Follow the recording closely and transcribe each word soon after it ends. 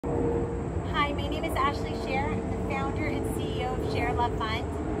is Ashley Share. I'm the founder and CEO of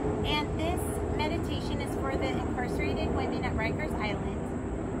ShareLove.Fund, and this meditation is for the incarcerated women at Rikers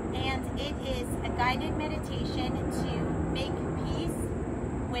Island, and it is a guided meditation to make peace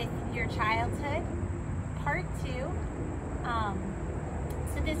with your childhood, part 2.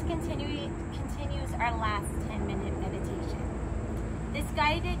 So this continues our last 10-minute meditation. This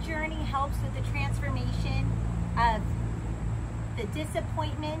guided journey helps with the transformation of the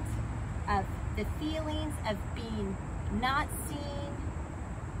disappointment, of the feelings of being not seen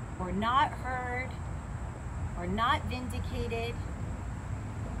or not heard or not vindicated.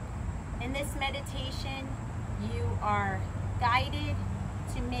 In this meditation, you are guided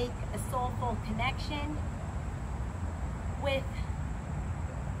to make a soulful connection with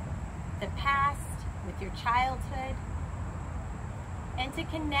the past, with your childhood, and to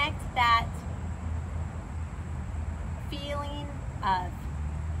connect that feeling of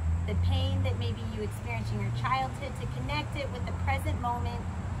the pain that maybe you experienced in your childhood, to connect it with the present moment,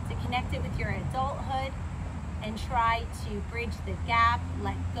 to connect it with your adulthood, and try to bridge the gap,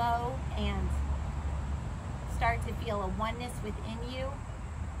 let go, and start to feel a oneness within you,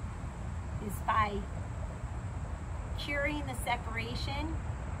 is by curing the separation,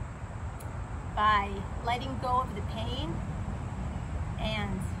 by letting go of the pain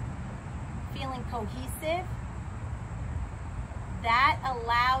and feeling cohesive. That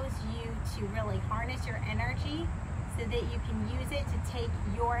allows you to really harness your energy so that you can use it to take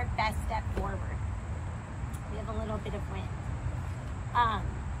your best step forward. We have a little bit of wind.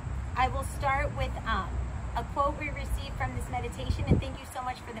 I will start with a quote we received from this meditation, and thank you so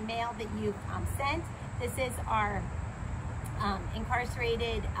much for the mail that you've sent. This is our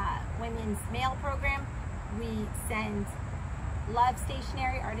incarcerated women's mail program. We send love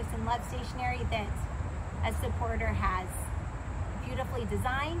stationery, artisan love stationery that a supporter has beautifully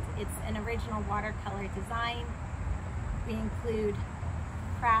designed. It's an original watercolor design. We include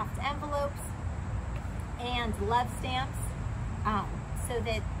craft envelopes and love stamps so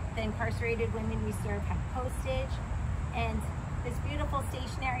that the incarcerated women we serve have postage, and this beautiful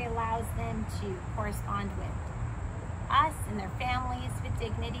stationery allows them to correspond with us and their families with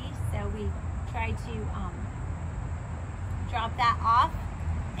dignity. So we try to drop that off,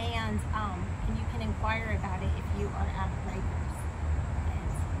 and you can inquire about it if you are at Rikers.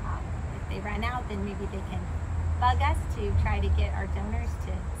 And if they run out, then maybe they can bug us to try to get our donors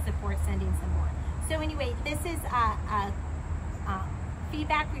to support sending some more. So anyway, this is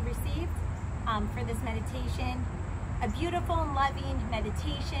feedback we received for this meditation. A beautiful and loving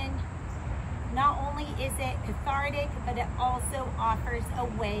meditation. Not only is it cathartic, but it also offers a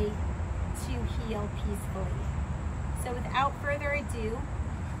way to heal peacefully. So without further ado,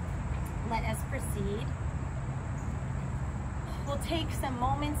 let us proceed. We'll take some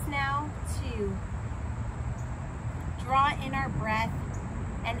moments now to draw in our breath,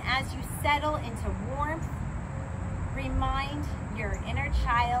 and as you settle into warmth, remind your inner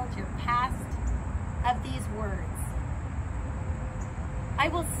child, your past, of these words. I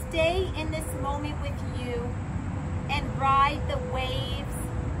will stay in this moment with you and ride the waves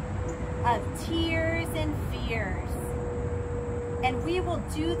of tears and fears. And we will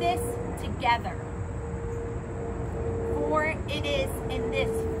do this together. For it is in this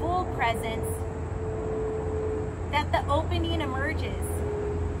full presence that the opening emerges.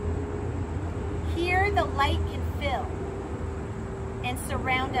 Here the light can fill and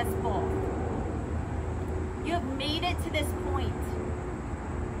surround us both. You have made it to this point,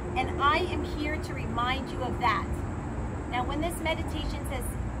 and I am here to remind you of that. Now, when this meditation says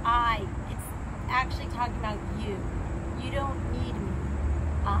I, it's actually talking about you. You don't need me.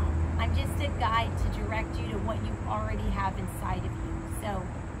 I'm just a guide to direct you to what you already have inside of you. So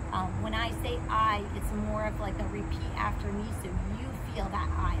when I say I, it's more of like a repeat after me, so you feel that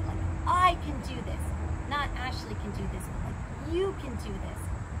I, like I can do this. Not Ashley can do this, but like you can do this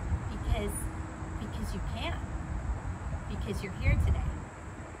because you can. Because you're here today.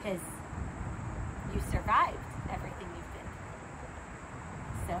 Because you survived everything you've been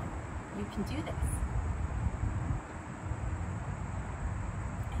through. So you can do this.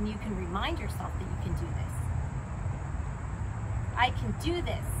 And you can remind yourself that you can do this. I can do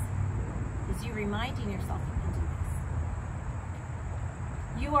this is you reminding yourself you can do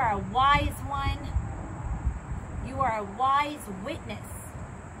this. You are a wise one. You are a wise witness.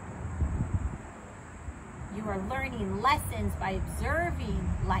 You are learning lessons by observing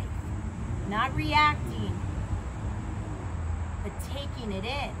life, not reacting, but taking it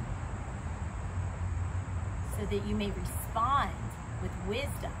in so that you may respond with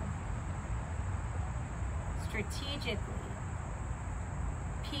wisdom, strategically,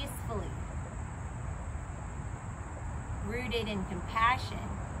 peacefully, rooted in compassion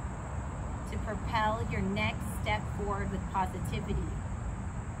to propel your next step forward with positivity.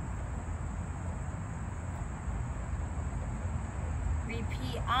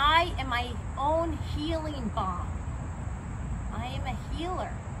 Repeat, I am my own healing balm. I am a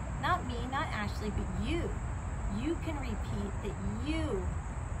healer. Not me, not Ashley, but you. You can repeat that you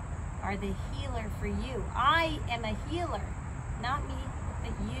are the healer for you. I am a healer. Not me,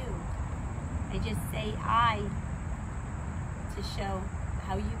 but you. I just say I to show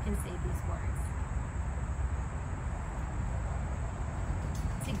how you can say these words.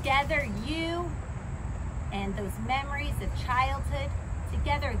 Together, you and those memories of childhood,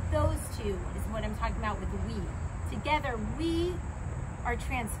 together, those two is what I'm talking about with we. Together, we are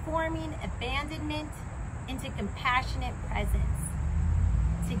transforming abandonment into compassionate presence.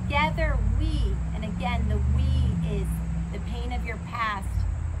 Together, we, and again, the we is the pain of your past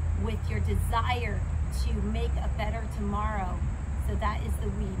with your desire to make a better tomorrow. So that is the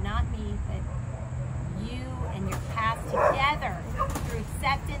we, not me, but you and your past together through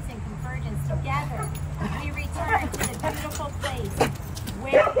acceptance and convergence together. We return to the beautiful place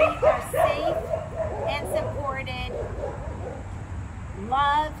where we are safe and supported,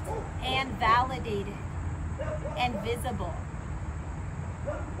 loved and validated and visible.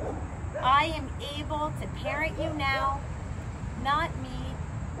 I am able to parent you now, not me,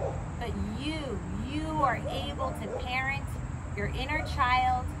 but you. You are able to parent your inner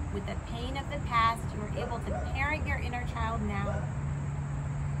child with the pain of the past. You are able to parent your inner child now.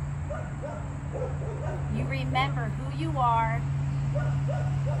 You remember who you are.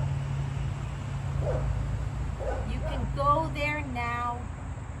 You can go there now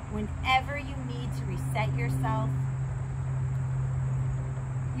whenever you need to reset yourself.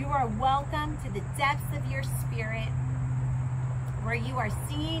 You are welcome to the depths of your spirit, where you are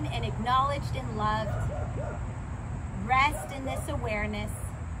seen and acknowledged and loved. Rest in this awareness.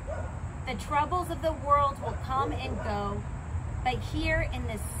 The troubles of the world will come and go, but here in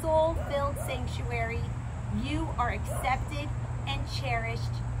this soul-filled sanctuary, you are accepted and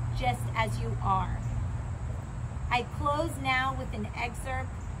cherished just as you are. I close now with an excerpt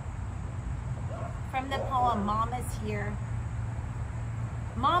from the poem, Mama's Here.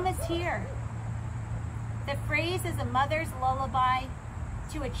 Mama's here. The phrase is a mother's lullaby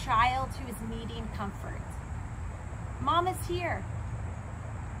to a child who is needing comfort. Mama's here.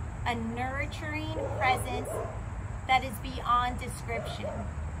 A nurturing presence that is beyond description.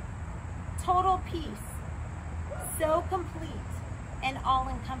 Total peace. So complete and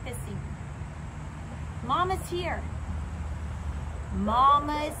all-encompassing. Mama's here.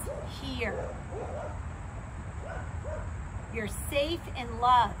 Mama's here. You're safe and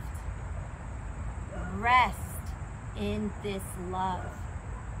loved. Rest in this love.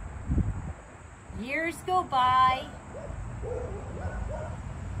 Years go by,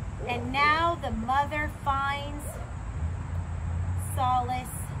 and now the mother finds solace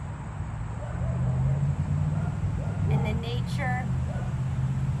in the nature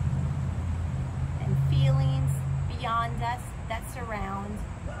and feelings beyond us that surround.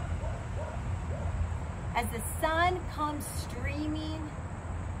 As the sun comes streaming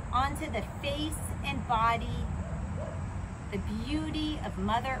onto the face and body, the beauty of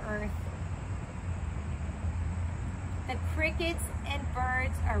Mother Earth, the crickets and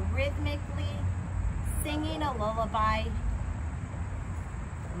birds are rhythmically singing a lullaby.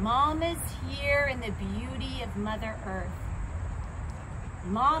 Mama's here in the beauty of Mother Earth.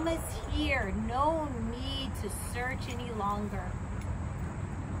 Mama's here, no need to search any longer.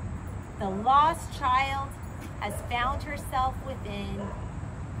 The lost child has found herself within.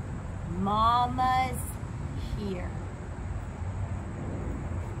 Mama's here.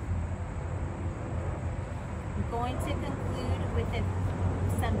 I'm going to conclude with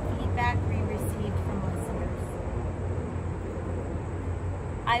some feedback we received from listeners.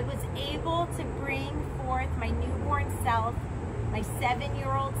 I was able to bring forth my newborn self, my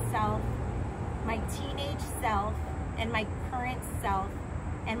 7-year-old self, my teenage self, and my current self,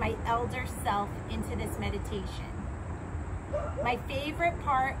 and my elder self into this meditation. My favorite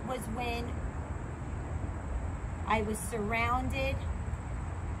part was when I was surrounded,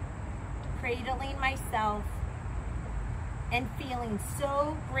 cradling myself, and feeling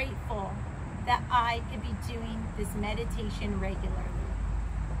so grateful that I could be doing this meditation regularly.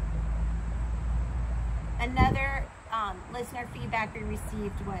 Another listener feedback we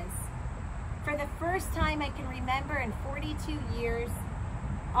received was, for the first time I can remember in 42 years,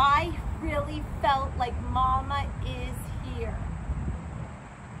 I really felt like Mama is here.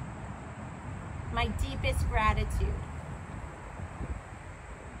 My deepest gratitude.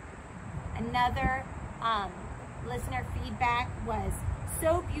 Another listener feedback was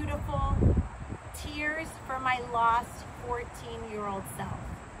so beautiful. Tears for my lost 14-year-old self.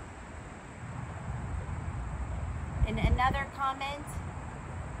 And another comment,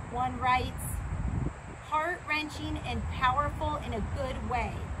 one writes, heart-wrenching and powerful in a good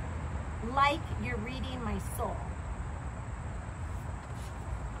way, like you're reading my soul.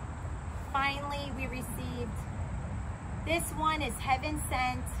 Finally, we received, this one is heaven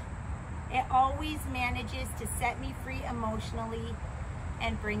sent. It always manages to set me free emotionally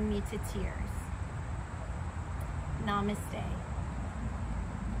and bring me to tears. Namaste.